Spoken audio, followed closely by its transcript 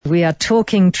We are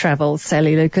talking travel,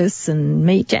 Sally Lucas and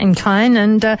me, Jane Klein,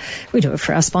 and we do it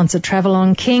for our sponsor Travel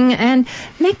on King and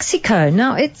Mexico.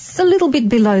 Now, it's a little bit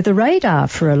below the radar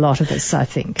for a lot of us, I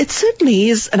think. It certainly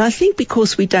is, and I think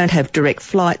because we don't have direct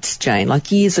flights, Jane,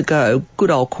 like years ago,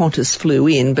 good old Qantas flew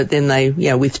in, but then they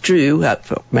withdrew.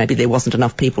 Maybe there wasn't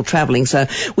enough people travelling, so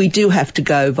we do have to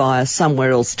go via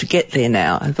somewhere else to get there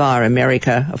now, via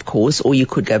America, of course, or you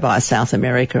could go via South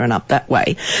America and up that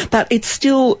way. But it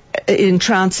still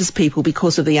entrances people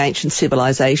because of the ancient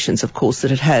civilizations, of course,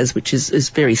 that it has, which is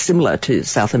very similar to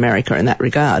South America in that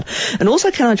regard. And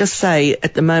also, can I just say,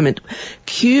 at the moment,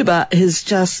 Cuba is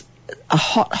just a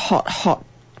hot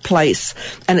place,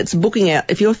 and it's booking out.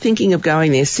 If you're thinking of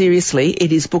going there, seriously,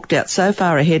 it is booked out so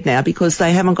far ahead now because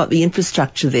they haven't got the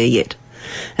infrastructure there yet.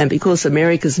 And because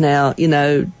America's now,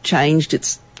 changed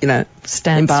its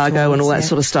embargo and all that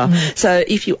sort of stuff. Mm. So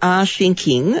if you are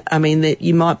thinking, that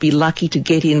you might be lucky to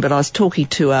get in, but I was talking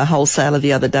to a wholesaler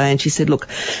the other day and she said, look,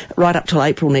 right up till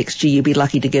April next year, you'll be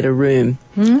lucky to get a room.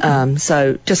 Mm.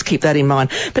 So just keep that in mind.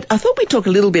 But I thought we'd talk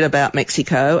a little bit about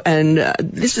Mexico, and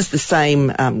this is the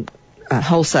same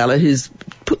wholesaler who's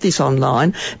put this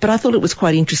online, but I thought it was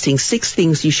quite interesting. 6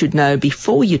 things you should know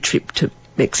before your trip to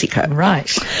Mexico. Right.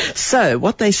 So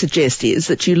what they suggest is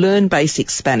that you learn basic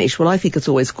Spanish. Well, I think it's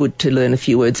always good to learn a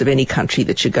few words of any country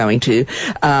that you're going to.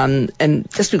 And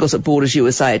just because it borders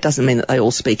USA, it doesn't mean that they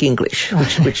all speak English,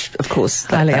 which of course...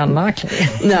 Highly unlikely.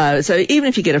 No, so even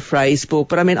if you get a phrase book,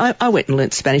 but I went and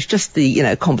learnt Spanish, just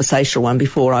the, conversational one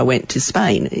before I went to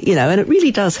Spain, and it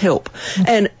really does help.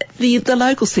 And the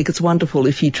locals think it's wonderful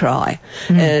if you try.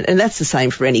 And that's the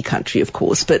same for any country, of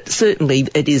course, but certainly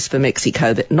it is for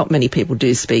Mexico that not many people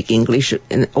do speak English,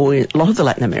 or a lot of the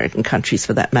Latin American countries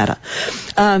for that matter.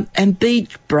 And be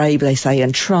brave, they say,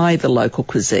 and try the local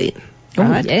cuisine.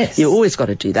 Right? Oh, yes. You always got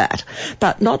to do that.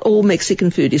 But not all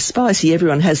Mexican food is spicy.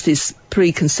 Everyone has this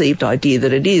preconceived idea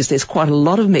that it is. There's quite a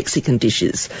lot of Mexican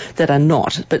dishes that are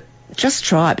not, but just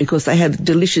try it because they have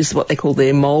delicious, what they call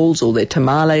their moles or their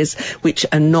tamales, which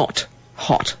are not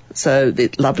hot. So they're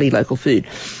lovely local food.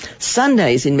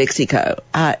 Sundays in Mexico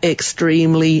are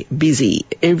extremely busy.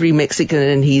 Every Mexican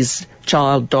and his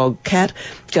child, dog, cat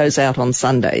goes out on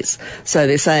Sundays. So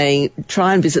they're saying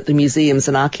try and visit the museums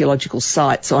and archaeological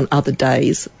sites on other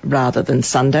days rather than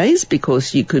Sundays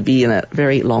because you could be in a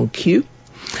very long queue.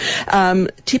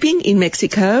 Tipping in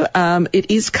Mexico,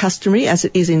 it is customary, as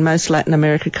it is in most Latin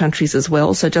American countries as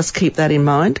well, so just keep that in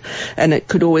mind. And it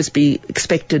could always be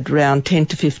expected around 10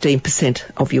 to 15%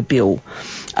 of your bill.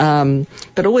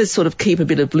 But always sort of keep a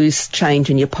bit of loose change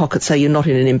in your pocket so you're not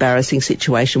in an embarrassing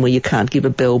situation where you can't give a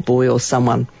bellboy or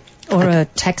someone. Or a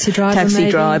taxi driver, Taxi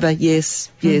driver,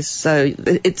 yes. So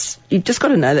you've just got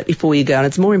to know that before you go, and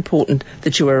it's more important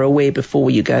that you are aware before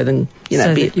you go than,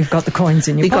 that you've got the coins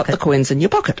in your pocket. You've got the coins in your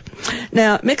pocket.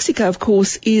 Now, Mexico, of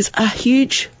course, is a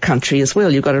huge country as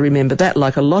well. You've got to remember that,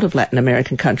 like a lot of Latin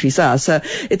American countries are. So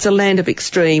it's a land of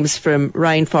extremes, from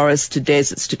rainforests to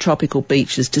deserts to tropical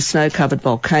beaches to snow-covered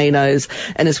volcanoes.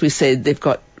 And as we said, they've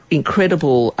got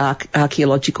incredible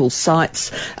archaeological sites,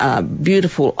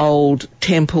 beautiful old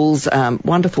temples,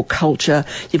 wonderful culture.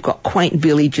 You've got quaint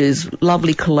villages,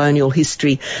 lovely colonial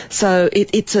history. So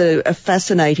it's a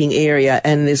fascinating area,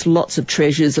 and there's lots of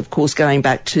treasures, of course, going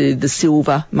back to the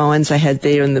silver mines they had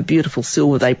there and the beautiful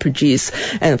silver they produce,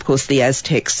 and of course the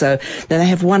Aztecs. So they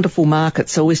have wonderful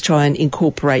markets. So always try and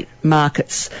incorporate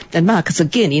markets. And markets,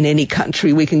 again, in any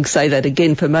country, we can say that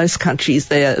again for most countries,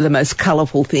 they are the most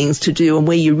colourful things to do, and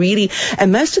where you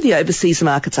and most of the overseas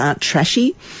markets aren't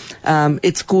trashy.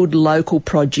 It's good local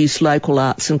produce, local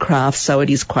arts and crafts, so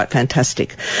it is quite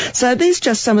fantastic. So there's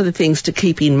just some of the things to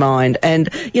keep in mind,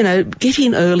 and, get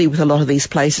in early with a lot of these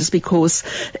places because,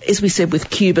 as we said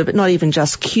with Cuba, but not even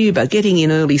just Cuba, getting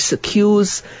in early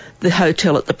secures the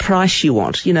hotel at the price you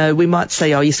want. We might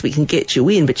say, oh, yes, we can get you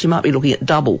in, but you might be looking at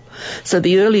double. So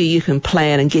the earlier you can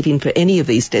plan and get in for any of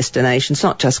these destinations,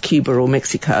 not just Cuba or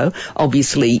Mexico,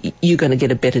 obviously you're going to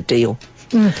get a better deal.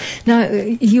 Now,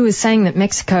 you were saying that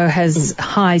Mexico has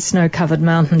high snow-covered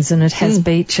mountains and it has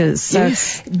beaches. So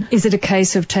yes. Is it a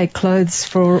case of take clothes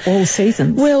for all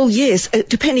seasons? Well, yes,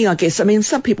 depending, I guess.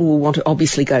 Some people will want to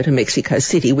obviously go to Mexico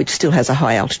City, which still has a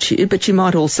high altitude, but you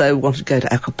might also want to go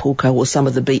to Acapulco or some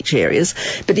of the beach areas.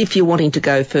 But if you're wanting to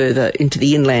go further into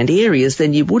the inland areas,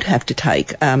 then you would have to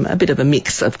take a bit of a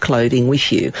mix of clothing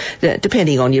with you,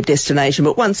 depending on your destination.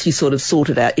 But once you sort of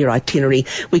sorted out your itinerary,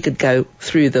 we could go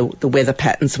through the weather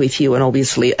patterns with you and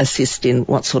obviously assist in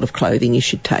what sort of clothing you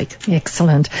should take.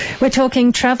 Excellent. We're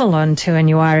talking travel on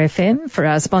 2NURFM for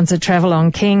our sponsor Travel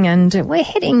on King, and we're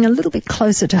heading a little bit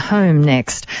closer to home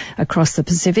next across the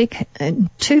Pacific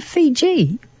to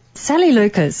Fiji. Sally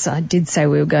Lucas, I did say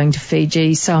we were going to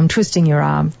Fiji, so I'm twisting your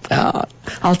arm. Oh,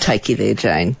 I'll take you there,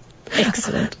 Jane.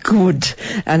 Excellent. Good.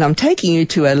 And I'm taking you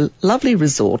to a lovely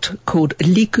resort called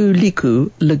Liku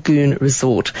Liku Lagoon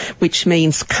Resort, which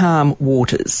means calm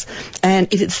waters. And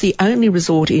it's the only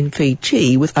resort in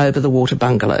Fiji with over-the-water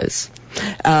bungalows.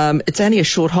 It's only a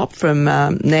short hop from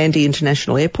Nadi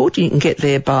International Airport. You can get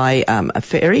there by a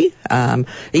ferry,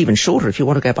 even shorter if you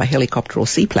want to go by helicopter or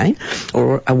seaplane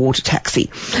or a water taxi.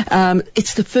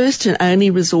 It's the first and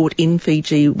only resort in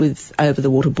Fiji with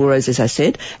over-the-water bureaus, as I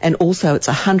said, and also it's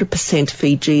 100%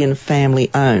 Fijian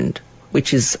family-owned,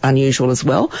 which is unusual as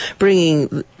well.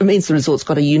 It means the resort's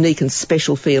got a unique and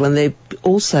special feel, and they've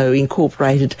also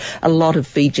incorporated a lot of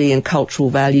Fijian cultural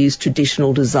values,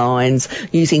 traditional designs,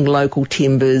 using local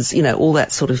timbers, all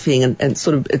that sort of thing, and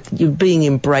sort of you're being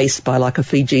embraced by like a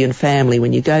Fijian family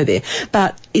when you go there.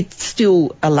 But it's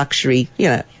still a luxury,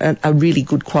 a really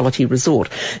good quality resort.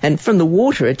 And from the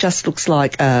water, it just looks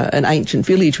like an ancient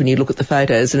village when you look at the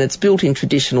photos, and it's built in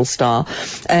traditional style.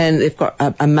 And they've got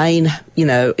a main,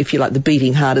 if you like, the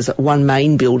beating heart is one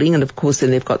main building, and of course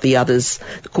then they've got the others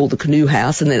called the Canoe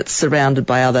House, and then it's surrounded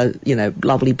by other,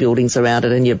 lovely buildings around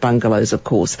it, and your bungalows, of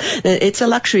course. It's a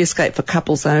luxury escape for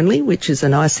couples only, which is a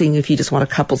nice thing if you just want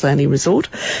a couples only resort.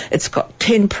 It's got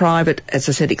 10 private, as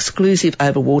I said, exclusive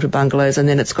over-water bungalows, and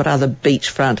then it's got other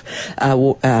beachfront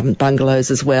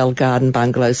bungalows as well, garden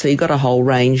bungalows, so you've got a whole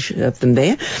range of them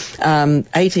there.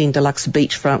 18 deluxe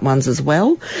beachfront ones as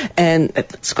well, and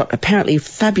it's got apparently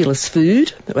fabulous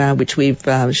food, which we've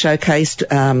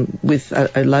showcased with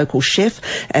a local chef,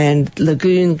 and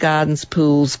lagoon, gardens,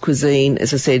 pools, cuisine.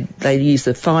 As I said, they use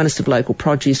the finest of local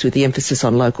produce with the emphasis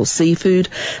on local seafood,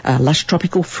 lush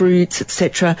tropical fruits,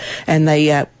 etc. And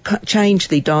they change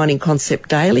the dining concept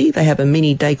daily. They have a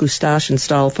mini degustation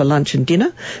style for lunch and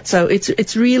dinner. So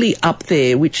it's really up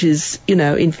there, which is,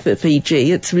 in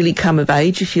Fiji, it's really come of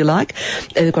age, if you like.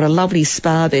 And they've got a lovely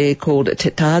spa there called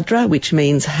Tetadra, which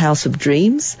means House of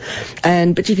Dreams.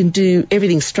 But you can do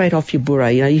everything straight off your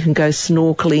bura. You can go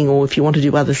snorkeling, or if you want to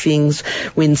do other things,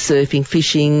 windsurfing,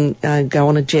 fishing, go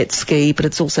on a jet ski, but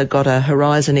it's also got a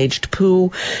horizon-edged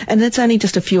pool, and it's only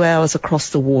just a few hours across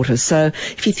the water. So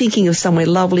if you're thinking of somewhere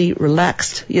lovely,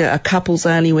 relaxed, a couples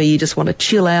only where you just want to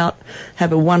chill out,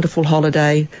 have a wonderful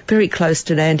holiday, very close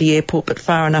to Nadi Airport, but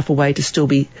far enough away to still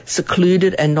be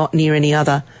secluded and not near any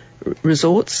other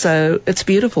resorts, so it's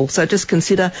beautiful. So just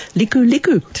consider Liku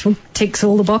Liku. Ticks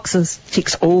all the boxes.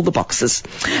 Ticks all the boxes.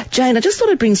 Jane, I just thought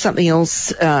I'd bring something else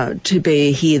to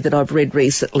bear here that I've read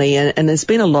recently, and there's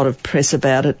been a lot of press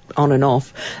about it on and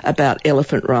off, about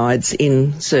elephant rides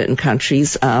in certain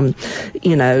countries,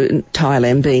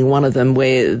 Thailand being one of them,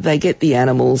 where they get the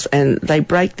animals and they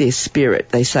break their spirit,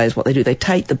 they say is what they do. They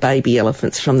take the baby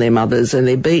elephants from their mothers and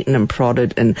they're beaten and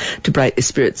prodded and to break their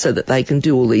spirit so that they can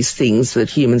do all these things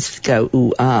that humans go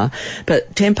ooh ah.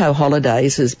 But Tempo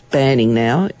Holidays is banning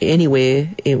now anywhere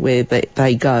where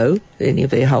they go, any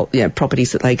of their whole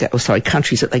properties that they go,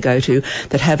 countries that they go to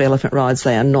that have elephant rides,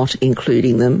 they are not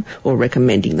including them or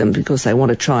recommending them because they want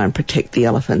to try and protect the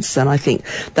elephants. And I think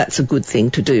that's a good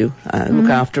thing to do. Look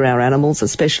after our animals,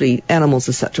 especially animals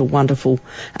are such a wonderful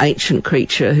ancient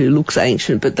creature who looks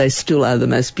ancient, but they still are the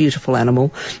most beautiful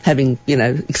animal. Having,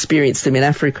 experienced them in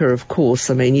Africa, of course,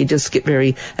 I mean, you just get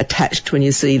very attached when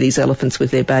you see these elephants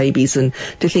with their babies, and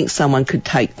to think someone could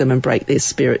take them and break their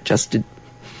spirit just to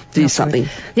do something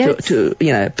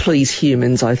to please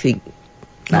humans, I think.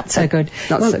 Not so good.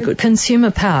 Not so good.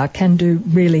 Consumer power can do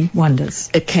really wonders.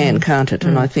 It can, can't it?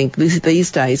 And I think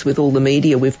these days, with all the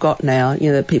media we've got now,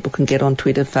 that people can get on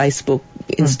Twitter, Facebook,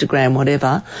 Instagram,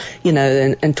 whatever,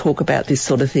 and talk about this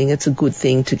sort of thing. It's a good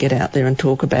thing to get out there and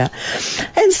talk about.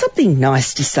 And something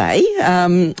nice to say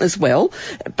as well,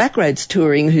 Backroads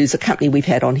Touring, who's a company we've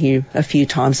had on here a few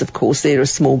times, of course. They're a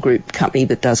small group company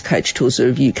that does coach tours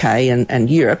of UK and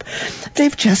Europe.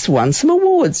 They've just won some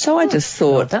awards. So I just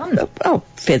thought,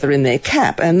 feather in their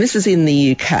cap. And this is in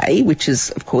the UK, which is,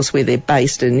 of course, where they're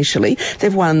based initially.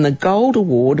 They've won the Gold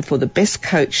Award for the Best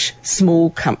Coach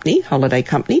Small Company, Holiday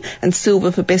Company, and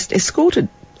Silver for Best Escorted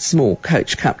Small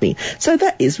Coach Company. So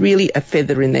that is really a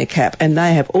feather in their cap. And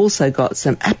they have also got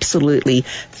some absolutely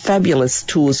fabulous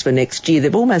tours for next year.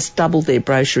 They've almost doubled their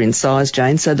brochure in size,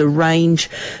 Jane. So the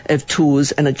range of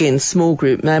tours, and again, small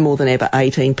group, no more than ever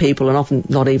 18 people, and often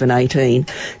not even 18,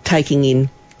 taking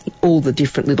in all the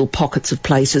different little pockets of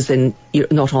places, then you're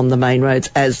not on the main roads,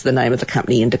 as the name of the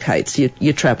company indicates.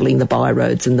 You're travelling the by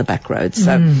roads and the back roads.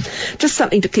 So just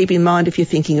something to keep in mind if you're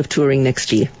thinking of touring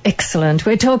next year. Excellent.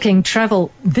 We're talking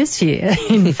travel this year,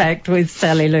 in fact, with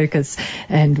Sally Lucas,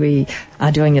 and we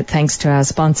are doing it thanks to our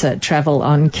sponsor, Travel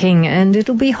on King, and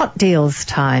it'll be hot deals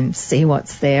time. See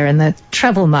what's there in the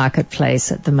travel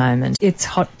marketplace at the moment. It's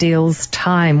hot deals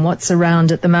time. What's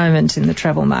around at the moment in the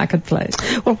travel marketplace?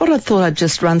 Well, what I thought I'd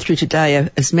just run through today,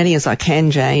 as many as I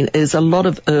can, Jane, is a lot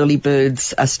of early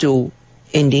birds are still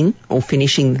ending or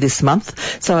finishing this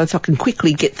month. So if I can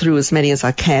quickly get through as many as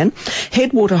I can.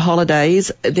 Headwater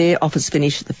Holidays, their offers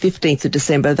finish the 15th of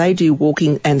December. They do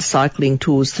walking and cycling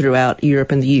tours throughout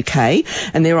Europe and the UK,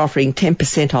 and they're offering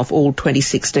 10% off all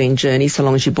 2016 journeys so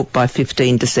long as you book by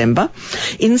 15 December.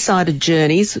 Insider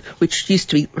Journeys, which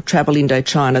used to be Travel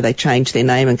Indochina, they changed their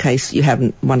name in case you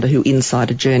haven't wondered who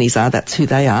Insider Journeys are. That's who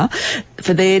they are.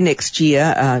 For their next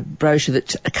year brochure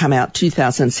that come out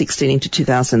 2016 into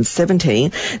 2017,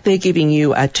 they're giving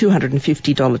you a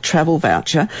 $250 travel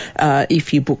voucher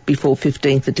if you book before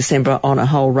 15th of December on a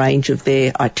whole range of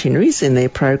their itineraries in their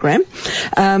program.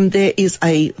 There is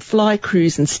a fly,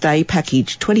 cruise and stay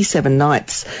package, 27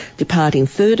 nights, departing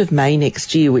 3rd of May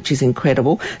next year, which is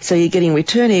incredible. So you're getting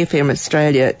return airfare from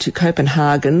Australia to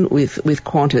Copenhagen with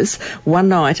Qantas, 1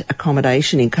 night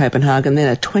accommodation in Copenhagen,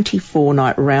 then a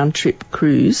 24-night round-trip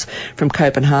cruise from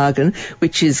Copenhagen,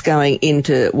 which is going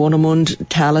into Warnemund,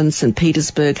 Tallinn, St.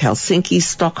 Petersburg, Helsinki,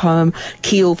 Stockholm,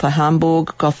 Kiel for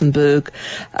Hamburg, Gothenburg,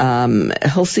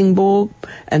 Helsingborg,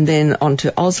 and then on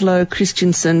to Oslo,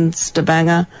 Kristiansand,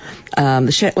 Stavanger,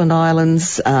 the Shetland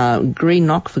Islands,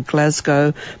 Greenock for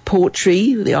Glasgow,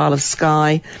 Portree, the Isle of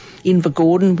Skye,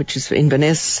 Invergordon, which is for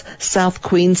Inverness, South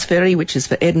Queens Ferry, which is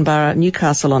for Edinburgh,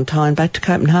 Newcastle on Tyne, back to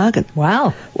Copenhagen.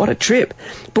 Wow. What a trip.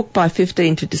 Book by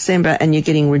 15th of December and you're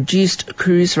getting reduced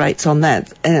cruise rates on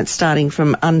that, and it's starting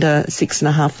from under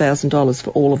 $6,500 for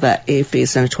all of that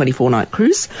airfares and a 24-night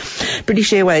cruise.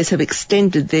 British Airways have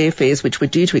extended their fares, which were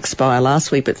due to expire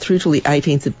last week, but through till the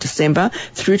 18th of December,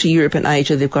 through to Europe and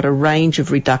Asia, they've got a range of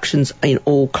reductions in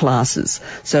all classes.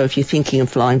 So if you're thinking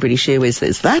of flying British Airways,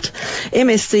 there's that.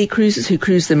 MSC Cruises, who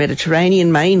cruise the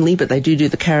Mediterranean mainly, but they do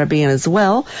the Caribbean as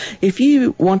well. If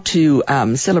you want to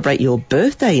celebrate your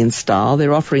birthday in style,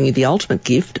 they're offering you the ultimate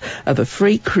gift of a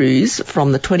free cruise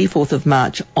from the 24th of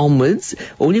March onwards.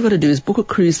 All you've got to do is book a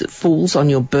cruise that falls on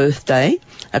your birthday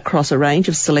across a range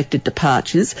of selected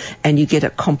departures, and you get a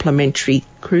complimentary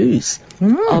cruise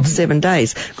of 7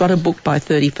 days. Got to book by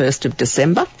 31st of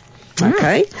December.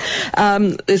 Okay.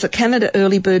 There's a Canada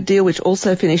early bird deal which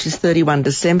also finishes 31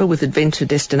 December with Adventure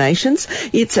Destinations.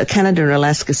 It's a Canada and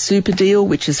Alaska super deal,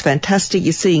 which is fantastic.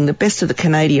 You're seeing the best of the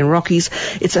Canadian Rockies.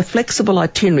 It's a flexible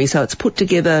itinerary, so it's put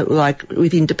together like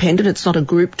with independent. It's not a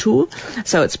group tour,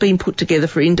 so it's been put together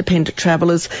for independent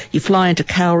travellers. You fly into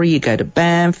Cowrie, you go to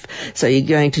Banff, so you're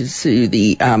going to see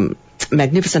the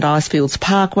magnificent Icefields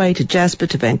Parkway to Jasper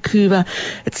to Vancouver,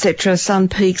 etc., Sun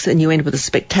Peaks, and you end with a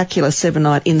spectacular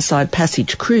 7-night inside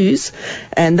passage cruise,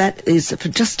 and that is for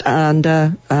just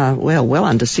under, well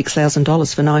under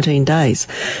 $6,000 for 19 days.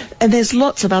 And there's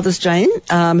lots of others, Jane.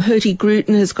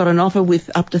 Hurtigruten has got an offer with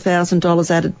up to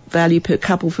 $1,000 added value per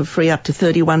couple for free up to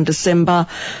 31 December.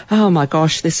 Oh my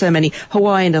gosh, there's so many.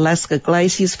 Hawaii and Alaska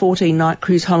Glaciers, 14-night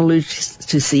cruise Honolulu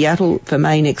to Seattle for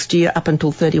May next year up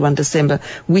until 31 December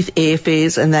with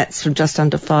airfares, and that's from just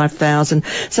under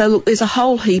 $5,000. So look, there's a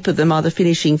whole heap of them either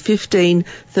finishing 15,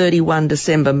 31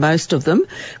 December, most of them.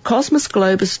 Cosmos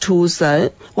Globus Tours,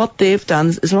 though, what they've done,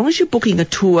 as long as you're booking a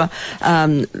tour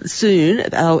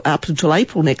soon, up until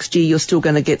April next year, you're still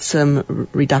going to get some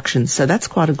reductions. So that's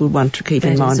quite a good one to keep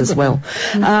in mind as well.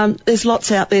 There's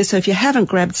lots out there, so if you haven't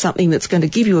grabbed something that's going to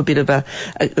give you a bit of a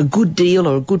good deal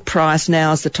or a good price,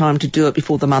 now's the time to do it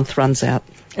before the month runs out.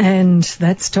 And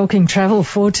that's Talking Travel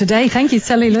for today. Thank you,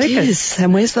 Sally Lucas. Yes,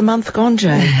 and where's the month gone,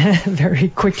 Jane? Very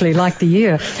quickly, like the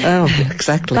year. Oh,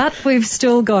 exactly. But we've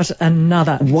still got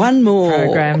another one more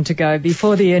program to go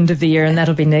before the end of the year, and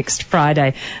that'll be next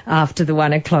Friday after the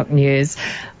 1 o'clock news.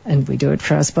 And we do it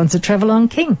for our sponsor, Travel on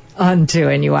King, on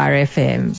 2NURFM.